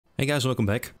Hey guys, welcome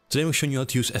back. Today I'm showing you how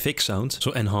to use FxSound,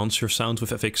 so enhance your sound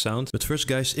with FxSound. But first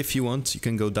guys, if you want, you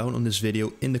can go down on this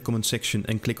video in the comment section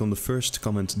and click on the first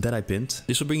comment that I pinned.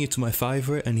 This will bring you to my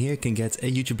Fiverr, and here you can get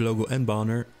a YouTube logo and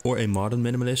banner or a modern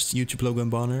minimalist YouTube logo and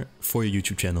banner for your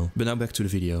YouTube channel. But now back to the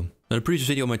video. Now the previous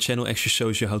video on my channel actually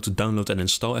shows you how to download and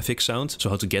install FxSound, so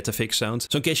how to get FxSound.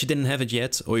 So in case you didn't have it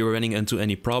yet or you were running into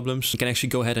any problems, you can actually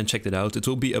go ahead and check that out. It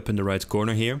will be up in the right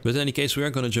corner here. But in any case, we are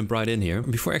going to jump right in here.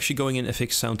 Before actually going in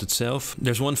FxSound itself,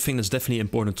 there's one thing that's definitely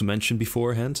important to mention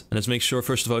beforehand. And let's make sure,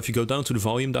 first of all, if you go down to the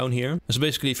volume down here, so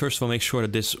basically first of all make sure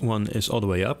that this one is all the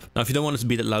way up. Now if you don't want it to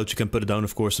be that loud, you can put it down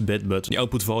of course a bit, but the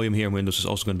output volume here in Windows is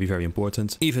also going to be very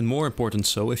important. Even more important,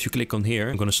 so if you click on here,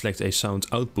 I'm going to select a sound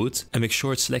output and make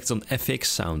sure it's selected on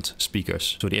FxSound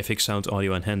speakers, so the FxSound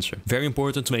audio enhancer. Very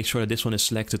important to make sure that this one is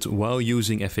selected while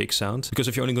using FxSound, because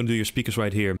if you're only going to do your speakers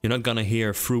right here, you're not going to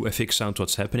hear through FxSound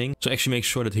what's happening. So actually make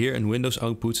sure that here in Windows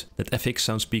output that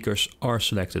FxSound speakers are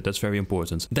selected. That's very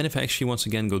important. Then if I actually once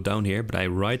again go down here, but I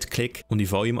right click on the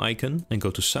volume icon and go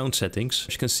to sound settings,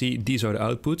 as you can see these are the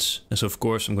outputs. And so of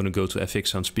course I'm going to go to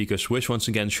FxSound speakers, which once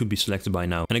again should be selected by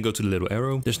now. And I go to the little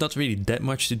arrow. There's not really that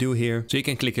much to do here, so you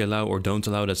can click allow or don't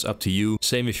allow, that's up to you.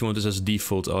 Same if you want this as a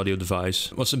default audio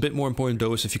device. What's a bit more important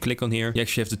though is if you click on here, you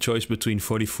actually have the choice between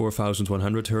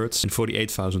 44,100 Hz and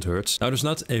 48,000 Hz. Now there's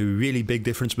not a really big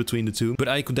difference between the two, but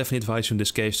I could definitely advise you in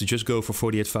this case to just go for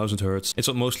 48,000 Hz. It's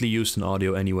not mostly used in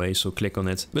audio anyway, so click on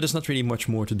it. But there's not really much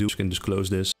more to do, so you can just close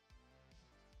this.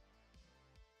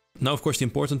 Now, of course, the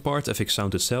important part,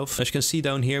 FxSound itself. As you can see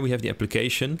down here, we have the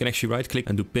application. You can actually right click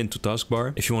and do pin to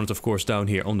taskbar. If you want it, of course, down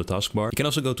here on the taskbar. You can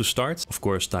also go to start, of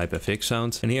course, type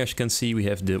FxSound. And here, as you can see, we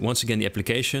have once again the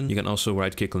application. You can also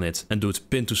right click on it and do it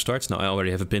pin to start. Now, I already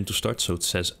have a pin to start, so it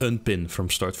says unpin from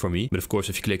start for me. But of course,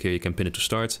 if you click here, you can pin it to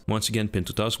start. Once again, pin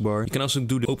to taskbar. You can also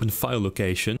do the open file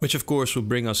location, which of course will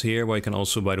bring us here, where you can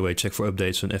also, by the way, check for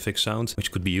updates on FxSound,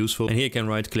 which could be useful. And here you can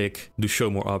right click, do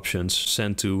show more options,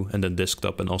 send to, and then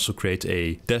desktop, and also create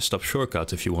a desktop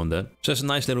shortcut if you want that. So that's a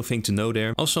nice little thing to know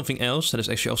there. Also something else that is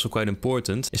actually also quite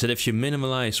important is that if you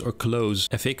minimize or close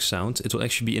FxSound, it will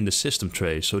actually be in the system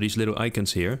tray. So these little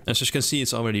icons here. As you can see,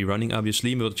 it's already running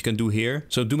obviously, but what you can do here.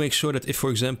 So do make sure that if, for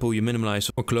example, you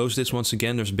minimize or close this once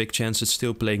again, there's a big chance it's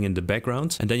still playing in the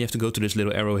background. And then you have to go to this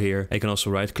little arrow here. You can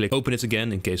also right click, open it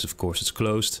again in case of course it's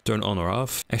closed, turn on or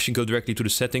off. Actually go directly to the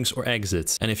settings or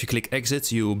exit. And if you click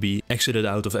exit, you will be exited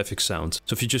out of FxSound.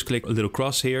 So if you just click a little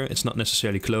cross here, it's not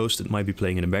necessarily closed, it might be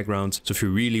playing in the background. So if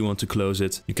you really want to close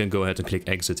it, you can go ahead and click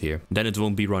exit here. Then it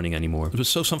won't be running anymore.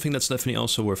 So something that's definitely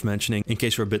also worth mentioning in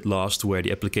case you're a bit lost where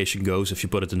the application goes if you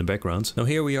put it in the background. Now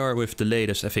here we are with the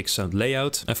latest FxSound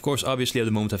layout. Of course, obviously at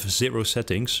the moment I have 0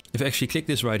 settings. If I actually click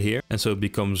this right here, and so it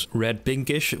becomes red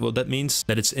pinkish, well that means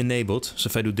that it's enabled. So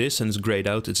if I do this and it's grayed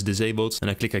out, it's disabled,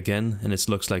 and I click again and it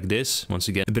looks like this. Once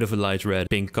again, a bit of a light red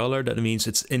pink color, that means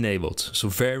it's enabled. So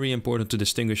very important to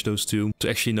distinguish those two to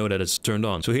actually know that it's turned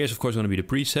on. So here's of course going to be the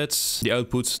presets, the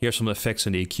output, here's some effects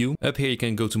and the EQ. Up here you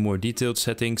can go to more detailed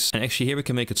settings, and actually here we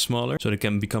can make it smaller so it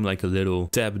can become like a little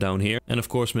tab down here, and of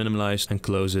course minimize and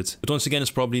close it. But once again,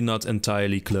 it's probably not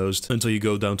entirely closed until you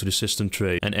go down to the system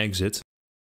tray and exit.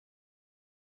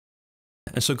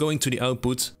 And so going to the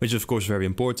output, which is of course very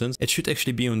important, it should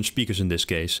actually be on the speakers in this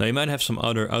case. Now you might have some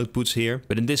other outputs here,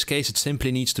 but in this case it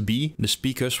simply needs to be the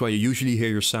speakers where you usually hear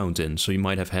your sound in. So you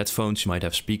might have headphones, you might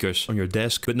have speakers on your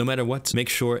desk, but no matter what, make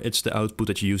sure it's the output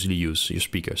that you usually use, your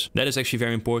speakers. That is actually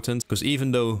very important, because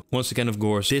even though, once again of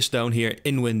course, this down here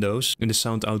in Windows, in the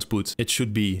sound output, it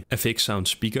should be FxSound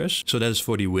speakers. So that is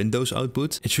for the Windows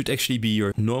output. It should actually be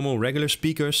your normal regular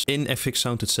speakers in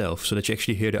FxSound itself, so that you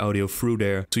actually hear the audio through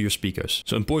there to your speakers.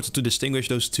 So important to distinguish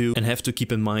those two and have to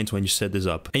keep in mind when you set this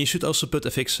up. And you should also put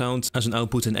FxSound as an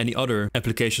output in any other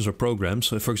applications or programs.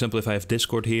 So for example, if I have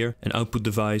Discord here, an output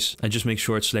device, I just make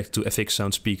sure it's selected to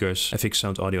FxSound speakers,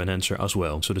 FxSound audio enhancer as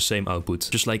well. So the same output,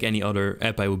 just like any other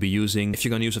app I will be using. If you're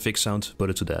going to use FxSound,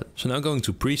 put it to that. So now going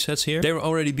to presets here, there will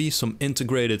already be some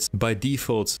integrated by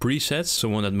default presets. So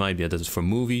one that might be that is for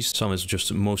movies. Some is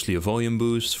just mostly a volume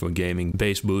boost, for gaming,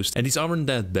 bass boost. And these aren't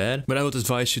that bad, but I would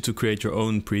advise you to create your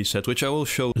own preset, which I will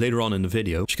show later on in the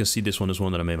video. As you can see, this one is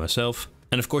one that I made myself.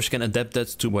 And of course you can adapt that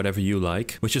to whatever you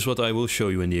like, which is what I will show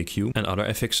you in the EQ and other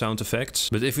FxSound effects.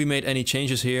 But if we made any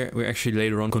changes here, we're actually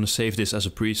later on going to save this as a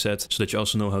preset so that you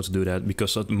also know how to do that,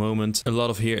 because at the moment a lot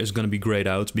of here is going to be grayed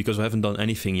out because we haven't done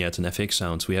anything yet in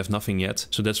FxSound. We have nothing yet.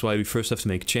 So that's why we first have to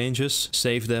make changes,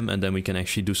 save them, and then we can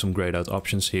actually do some grayed out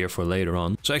options here for later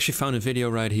on. So I actually found a video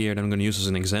right here that I'm going to use as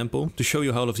an example to show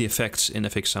you how all of the effects in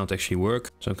FxSound actually work.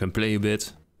 So I can play a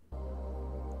bit.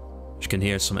 You can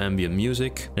hear some ambient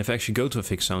music. And if I actually go to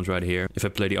FxSound right here, if I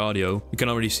play the audio, you can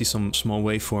already see some small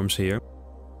waveforms here.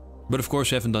 But of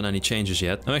course, I haven't done any changes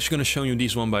yet. I'm actually going to show you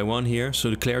these one by one here. So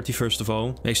the clarity, first of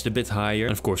all, makes it a bit higher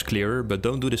and of course clearer, but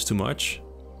don't do this too much.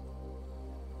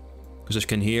 Because as you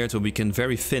can hear, it will become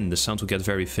very thin. The sound will get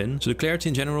very thin. So the clarity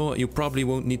in general, you probably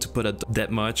won't need to put it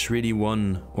that much. Really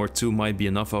 1 or 2 might be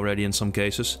enough already in some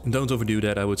cases. Don't overdo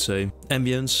that, I would say.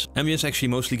 Ambience. Ambience actually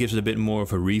mostly gives it a bit more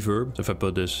of a reverb. So if I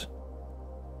put this,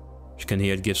 you can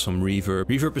hear it gives some reverb.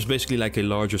 Reverb is basically like a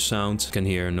larger sound. You can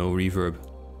hear no reverb.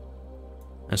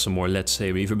 And some more, let's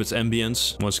say, reverb. It's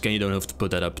ambience. Once again, you don't have to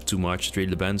put that up too much. It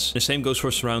really depends. The same goes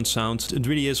for surround sound. It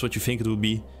really is what you think it would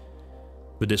be.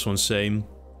 But this one's same.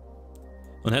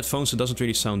 On headphones, it doesn't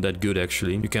really sound that good,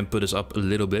 actually. You can put this up a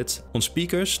little bit. On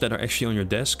speakers that are actually on your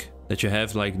desk, that you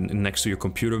have like next to your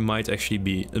computer, it might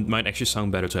actually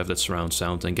sound better to have that surround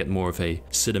sound and get more of a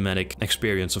cinematic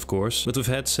experience, of course. But with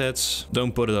headsets,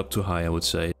 don't put it up too high, I would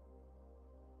say.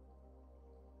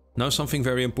 Now something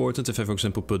very important, if I for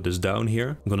example put this down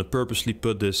here, I'm gonna purposely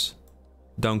put this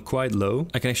down quite low.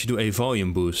 I can actually do a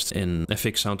volume boost in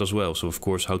FxSound as well. So of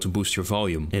course, how to boost your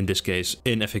volume. In this case,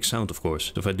 in FxSound, of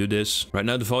course. So if I do this, right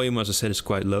now the volume, as I said, is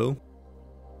quite low.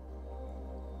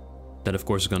 That of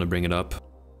course is gonna bring it up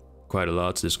quite a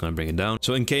lot. This is gonna bring it down.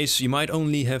 So in case you might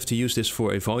only have to use this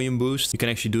for a volume boost, you can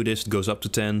actually do this. It goes up to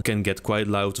 10. It can get quite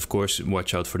loud, of course,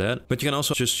 watch out for that. But you can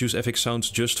also just use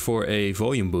FxSound just for a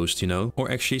volume boost, you know, or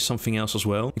actually something else as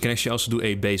well. You can actually also do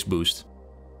a bass boost.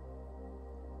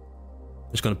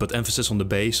 Just gonna put emphasis on the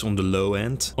bass, on the low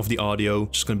end of the audio.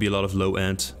 Just gonna be a lot of low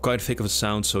end. Quite thick of a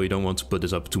sound, so you don't want to put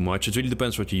this up too much. It really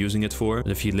depends what you're using it for.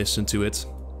 And if you listen to it,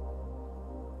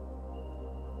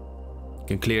 you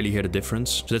can clearly hear the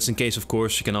difference. So that's in case, of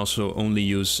course, you can also only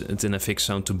use it in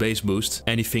FxSound to bass boost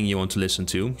anything you want to listen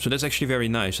to. So that's actually very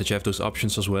nice that you have those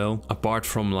options as well, apart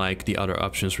from like the other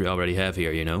options we already have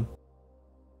here, you know.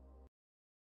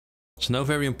 So now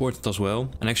very important as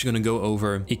well, I'm actually going to go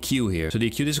over EQ here. So the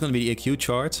EQ, this is going to be the EQ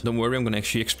chart. Don't worry, I'm going to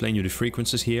actually explain you the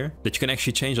frequencies here that you can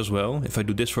actually change as well. If I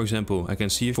do this, for example, I can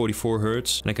see 44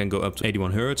 Hz and I can go up to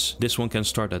 81 Hz. This one can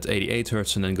start at 88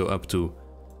 Hz and then go up to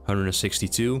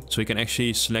 162. So you can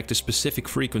actually select a specific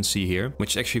frequency here,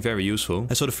 which is actually very useful.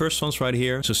 And so the first ones right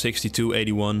here, so 62,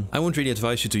 81. I won't really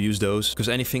advise you to use those because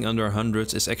anything under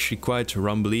 100 is actually quite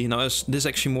rumbly. Now this is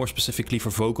actually more specifically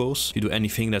for vocals. You do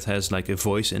anything that has like a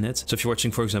voice in it. So if you're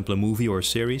watching, for example, a movie or a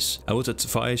series, I would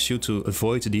advise you to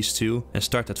avoid these two and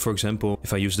start at, for example,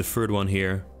 if I use the third one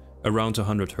here, around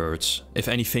 100 Hz. If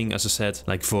anything, as I said,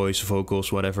 like voice,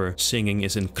 vocals, whatever, singing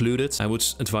is included, I would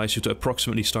advise you to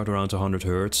approximately start around 100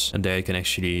 Hz. And there you can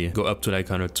actually go up to like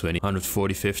 120,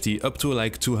 140, 50, up to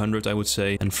like 200, I would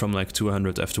say. And from like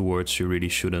 200 afterwards, you really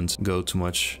shouldn't go too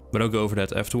much. But I'll go over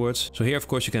that afterwards. So here, of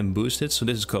course, you can boost it. So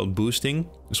this is called boosting.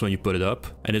 This is when you put it up.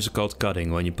 And this is called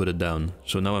cutting, when you put it down.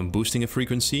 So now I'm boosting a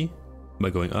frequency by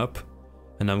going up.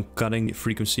 And I'm cutting the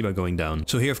frequency by going down.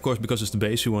 So here, of course, because it's the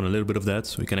bass, we want a little bit of that.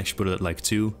 So we can actually put it at like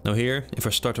 2. Now here, if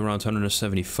I start around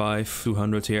 175,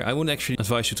 200 here, I wouldn't actually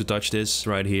advise you to touch this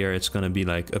right here. It's gonna be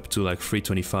like up to like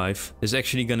 325. It's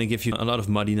actually gonna give you a lot of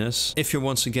muddiness. If you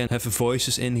once again have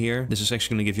voices in here, this is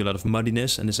actually gonna give you a lot of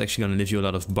muddiness. And it's actually gonna give you a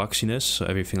lot of boxiness. So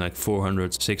everything like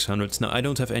 400, 600. Now I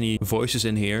don't have any voices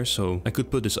in here, so I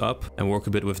could put this up and work a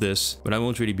bit with this, but I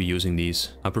won't really be using these.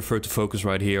 I prefer to focus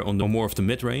right here on the more of the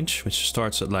mid-range, which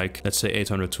starts at like, let's say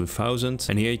 800 to 1000.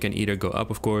 And here you can either go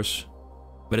up, of course,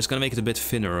 but it's gonna make it a bit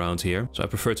thinner around here. So I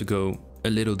prefer to go a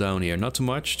little down here, not too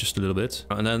much, just a little bit.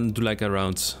 And then do like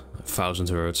around 1000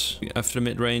 Hz. After the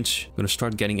mid-range, I'm gonna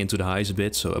start getting into the highs a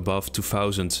bit. So above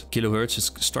 2000 kilohertz,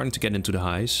 it's starting to get into the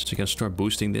highs. So you can start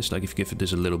boosting this, like if you give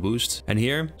this a little boost. And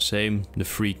here, same, the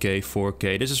 3K,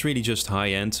 4K. This is really just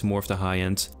high end, more of the high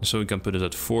end. So we can put it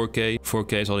at 4K.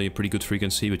 4K is already a pretty good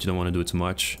frequency, but you don't want to do it too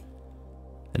much.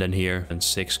 And then here, and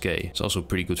 6K. It's also a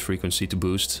pretty good frequency to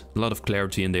boost. A lot of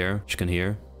clarity in there, which you can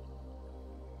hear.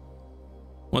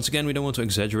 Once again, we don't want to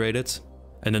exaggerate it.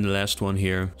 And then the last one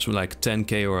here, so like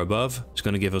 10K or above, it's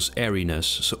going to give us airiness,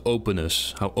 so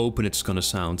openness, how open it's going to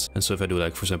sound. And so if I do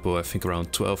like, for example, I think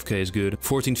around 12K is good.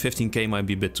 14, 15K might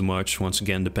be a bit too much, once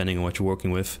again, depending on what you're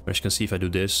working with. But as you can see, if I do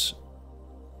this,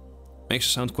 makes it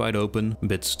sound quite open, a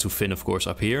bit too thin, of course,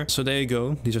 up here. So there you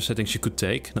go. These are settings you could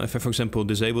take. Now, if I, for example,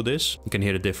 disable this, you can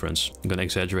hear the difference. I'm gonna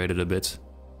exaggerate it a bit.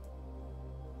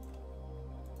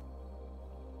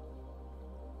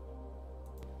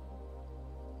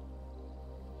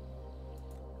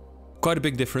 Quite a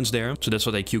big difference there. So that's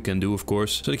what EQ can do, of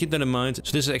course. So to keep that in mind,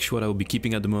 so this is actually what I will be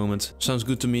keeping at the moment. Sounds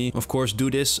good to me. Of course,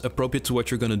 do this appropriate to what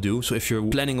you're gonna do. So if you're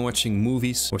planning on watching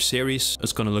movies or series,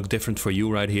 it's gonna look different for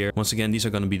you right here. Once again, these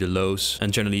are gonna be the lows.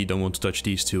 And generally you don't want to touch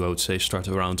these two. I would say start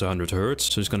around 100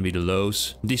 Hertz. So it's gonna be the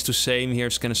lows. These two same here,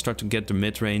 it's gonna start to get the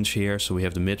mid-range here. So we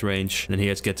have the mid-range. And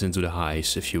here it gets into the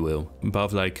highs, if you will.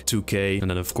 Above like 2K.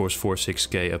 And then of course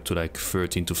 4-6K up to like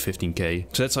 13 to 15K.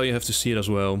 So that's how you have to see it as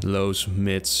well. Lows,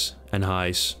 mids, and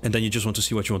highs, and then you just want to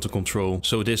see what you want to control.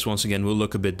 So this once again will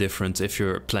look a bit different if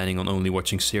you're planning on only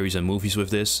watching series and movies with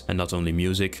this and not only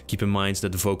music. Keep in mind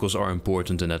that the vocals are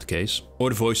important in that case, or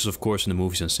the voices of course in the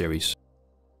movies and series.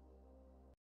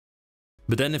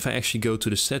 But then if I actually go to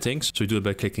the settings, so you do it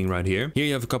by clicking right here. Here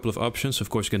you have a couple of options. Of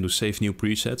course you can do save new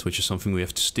preset, which is something we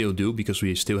have to still do because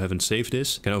we still haven't saved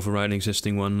this. You can override an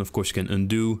existing one. Of course you can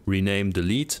undo, rename,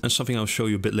 delete. And something I'll show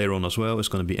you a bit later on as well is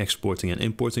going to be exporting and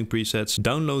importing presets.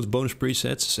 Download bonus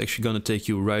presets is actually going to take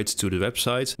you right to the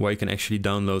website where you can actually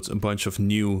download a bunch of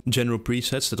new general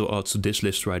presets that will add to this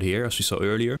list right here, as we saw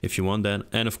earlier, if you want that.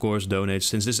 And of course donate,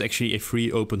 since this is actually a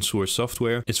free open source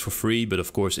software. It's for free, but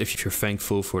of course if you're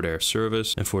thankful for their service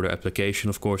and for their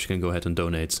application, of course you can go ahead and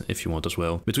donate if you want as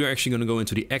well. But we're actually going to go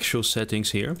into the actual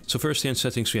settings here. So first here in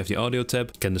settings we have the audio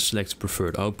tab. You can select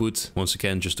preferred output. Once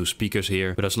again just do speakers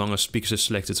here, but as long as speakers is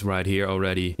selected right here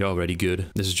already, you're already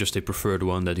good. This is just a preferred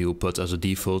one that you'll put as a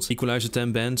default. Equalizer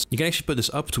 10 bands. You can actually put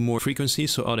this up to more frequencies,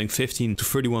 so adding 15 to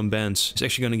 31 bands is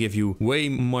actually going to give you way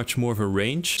much more of a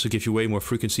range, so give you way more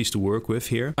frequencies to work with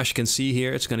here. As you can see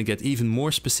here, it's going to get even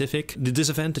more specific. The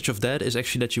disadvantage of that is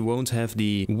actually that you won't have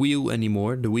the wheel anymore.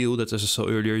 The wheel that, as I saw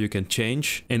earlier, you can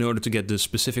change in order to get the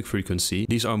specific frequency.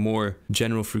 These are more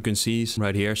general frequencies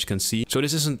right here, as you can see. So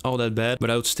this isn't all that bad, but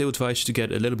I would still advise you to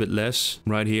get a little bit less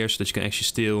right here so that you can actually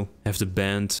still have the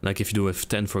band. Like if you do with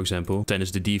 10, for example, 10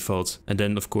 is the default. And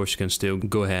then of course you can still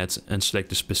go ahead and select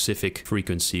the specific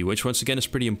frequency, which once again is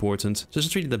pretty important. So it's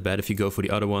not really that bad if you go for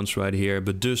the other ones right here,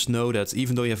 but just know that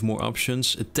even though you have more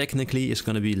options, it technically is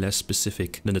going to be less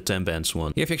specific than the 10 bands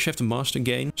one. Here you actually have the master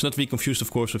gain. So not to be confused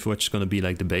of course with what's going to be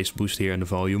like the bass boost here and the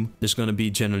volume. This is going to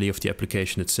be generally of the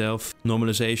application itself.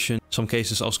 Normalization, some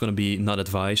cases also going to be not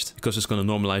advised because it's going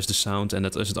to normalize the sound and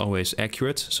that isn't always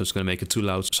accurate. So it's going to make it too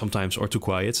loud sometimes or too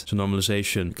quiet. So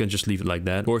normalization, you can just leave it like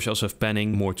that. Of course you also have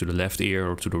panning more to the left ear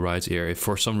or to the right ear if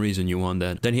for some reason you want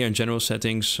that. Then here in general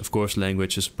settings, of course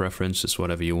language is preference, it's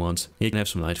whatever you want. You can have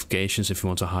some notifications if you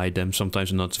want to hide them.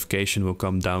 Sometimes a notification will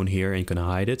come down here and you can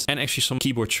hide it. And actually some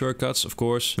keyboard shortcuts, of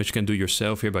course, which you can do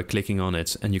yourself here by clicking on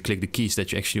it and you click the keys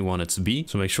that you actually want it to be.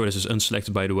 So make sure this is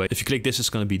unselected, by the way. If you click this, it's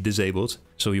going to be disabled.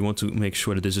 So you want to make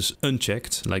sure that this is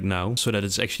unchecked like now so that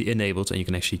it's actually enabled and you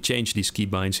can actually change these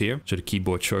keybinds here. So the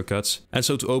keyboard shortcuts. And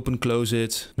so to open, close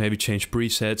it, maybe change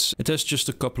presets. It has just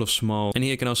a couple of small, and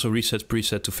here you can also reset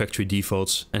preset to factory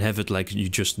defaults and have it like you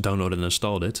just downloaded and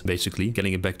installed it, basically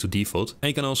getting it back to default. And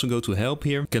you can also go to help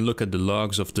here. You can look at the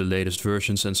logs of the latest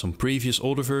versions and some previous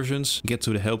older versions. Get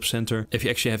to the help center if you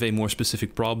actually have a more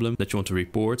specific problem that you want to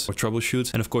report or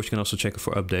troubleshoot. And of course you can also check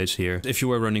for updates here. If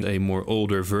you are running a more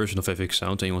older version of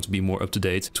FxSound and you want to be more up to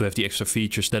date, to have the extra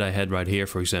features that I had right here,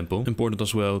 for example. Important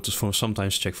as well to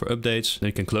sometimes check for updates. Then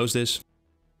you can close this.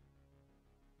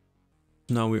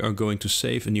 Now we are going to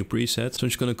save a new preset. So I'm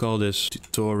just going to call this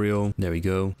tutorial. There we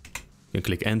go. You can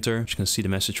click enter. You can see the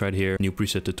message right here. New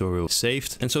preset tutorial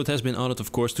saved. And so it has been added,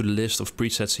 of course, to the list of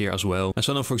presets here as well. And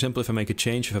so now, for example, if I make a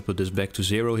change, if I put this back to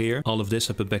 0 here, all of this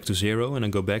I put back to 0 and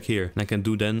then go back here. And I can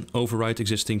do then overwrite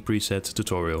existing preset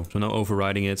tutorial. So now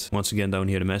overriding it. Once again, down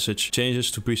here, the message changes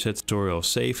to preset tutorial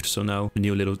saved. So now the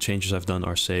new little changes I've done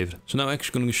are saved. So now I'm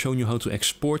actually going to show you how to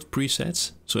export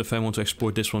presets. So if I want to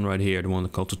export this one right here, the one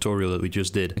called tutorial that we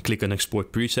just did, and click on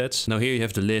export presets. Now here you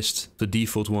have the list, the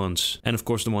default ones, and of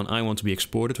course the one I want to be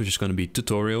exported, which is going to be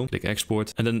tutorial. Click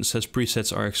export, and then it says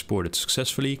presets are exported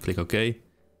successfully. Click OK.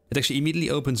 It actually immediately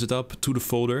opens it up to the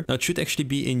folder. Now it should actually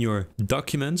be in your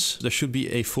documents. There should be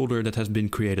a folder that has been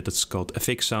created that's called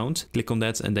FxSound. Click on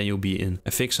that and then you'll be in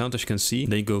FxSound, as you can see.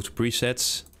 Then you go to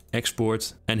presets,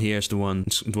 export, and here's the one.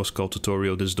 It was called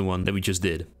tutorial. This is the one that we just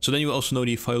did. So then you also know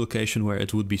the file location where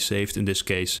it would be saved, in this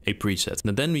case a preset.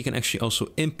 Now then we can actually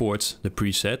also import the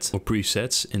preset or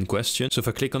presets in question. So if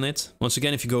I click on it, once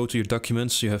again, if you go to your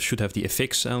documents, you should have the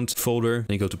FxSound folder.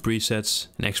 Then you go to presets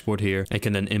and export here. I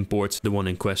can then import the one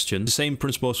in question. The same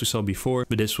principle as we saw before,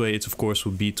 but this way it of course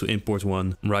would be to import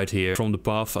one right here from the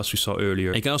path as we saw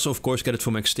earlier. And you can also of course get it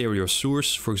from exterior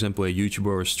source. For example, a YouTuber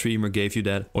or a streamer gave you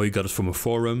that, or you got it from a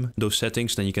forum. Those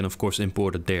settings, then you can of course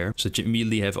import it there so that you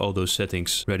immediately have all those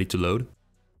settings ready to load.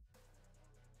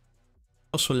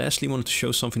 Also, lastly, I wanted to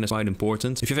show something that's quite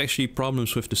important. If you have actually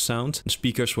problems with the sound, the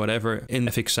speakers, whatever, in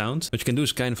FxSound, what you can do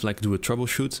is kind of like do a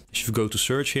troubleshoot. If you go to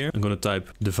search here, I'm going to type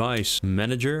Device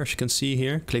Manager, as you can see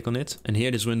here, click on it. And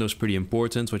here, this window is pretty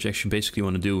important. What you actually basically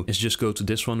want to do is just go to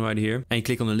this one right here, and you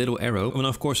click on the little arrow. And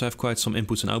of course, I have quite some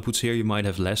inputs and outputs here. You might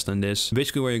have less than this.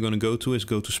 Basically, where you're going to go to is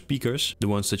go to speakers, the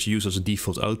ones that you use as a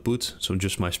default output. So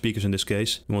just my speakers in this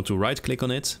case. You want to right click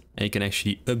on it, and you can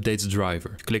actually update the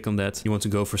driver. Click on that. You want to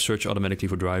go for search automatically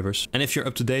for drivers. And if you're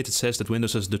up to date, it says that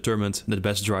Windows has determined that the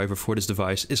best driver for this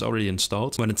device is already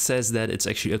installed. When it says that, it's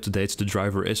actually up to date, the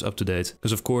driver is up to date.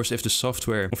 Because of course, if the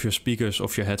software of your speakers,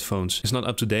 of your headphones is not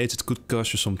up to date, it could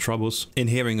cause you some troubles. In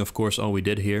hearing, of course, all we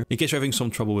did here. In case you're having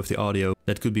some trouble with the audio,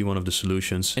 that could be one of the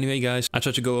solutions. Anyway, guys, I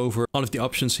tried to go over all of the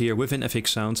options here within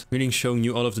FxSound, really showing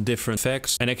you all of the different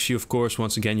effects. And actually, of course,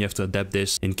 once again, you have to adapt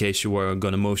this in case you are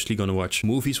mostly gonna watch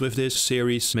movies with this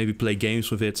series, maybe play games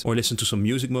with it, or listen to some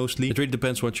music mostly. It really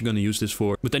depends what you're gonna use this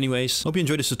for. But anyways, hope you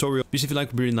enjoyed this tutorial. Please, if you like,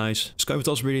 it would be really nice. Subscribe, it's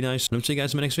also really nice. And I'll see you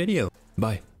guys in my next video.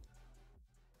 Bye.